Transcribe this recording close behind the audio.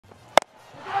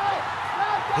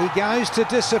He goes to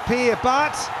disappear,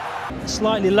 but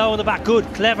slightly low on the back. Good,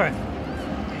 clever.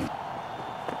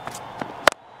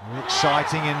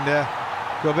 Exciting, and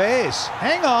Gobez.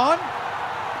 Hang on.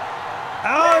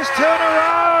 Oh, it's two in a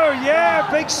row. Yeah,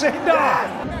 big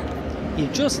send-off. You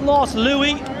just lost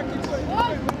Louis.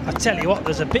 I tell you what,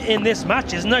 there's a bit in this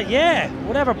match, isn't there? Yeah,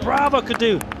 whatever Bravo could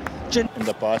do. In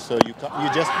the past, so you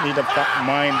just need a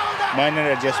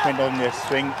minor adjustment on your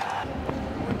swing.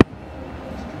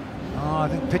 Oh, I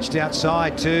think pitched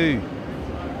outside too.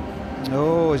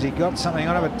 Oh, has he got something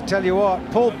on it? But tell you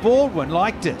what, Paul Baldwin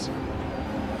liked it.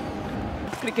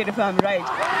 Cricket, if I'm right.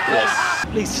 Yes.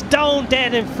 He's stone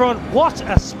dead in front. What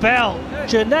a spell.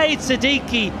 Junaid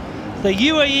Siddique, the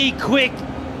UAE quick.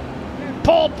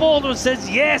 Paul Baldwin says,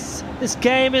 yes, this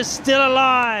game is still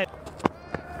alive.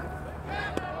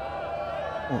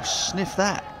 Oh, sniff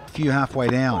that. A few halfway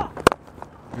down.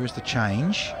 Here's the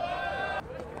change.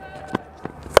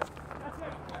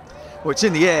 Well, it's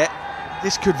in the air.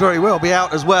 This could very well be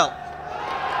out as well.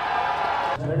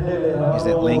 Here's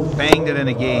that link, banged it in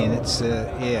again. It's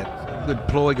yeah, good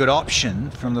ploy, good option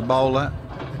from the bowler.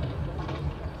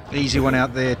 Easy one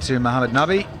out there to Mohammad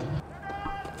Nabi.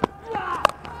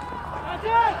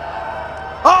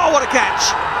 Oh, what a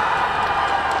catch!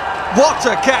 What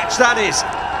a catch that is!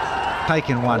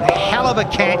 Taken one hell of a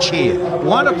catch here.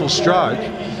 Wonderful stroke.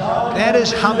 That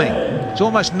is humming. It's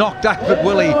almost knocked David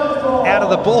Willey out of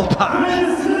the ballpark.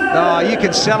 Oh, you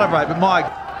can celebrate, but my...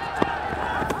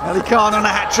 Ali Khan on a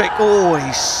hat-trick. Oh,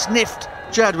 he sniffed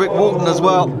Chadwick Walton as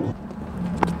well.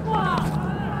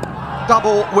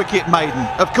 Double wicket Maiden,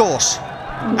 of course.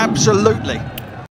 Absolutely.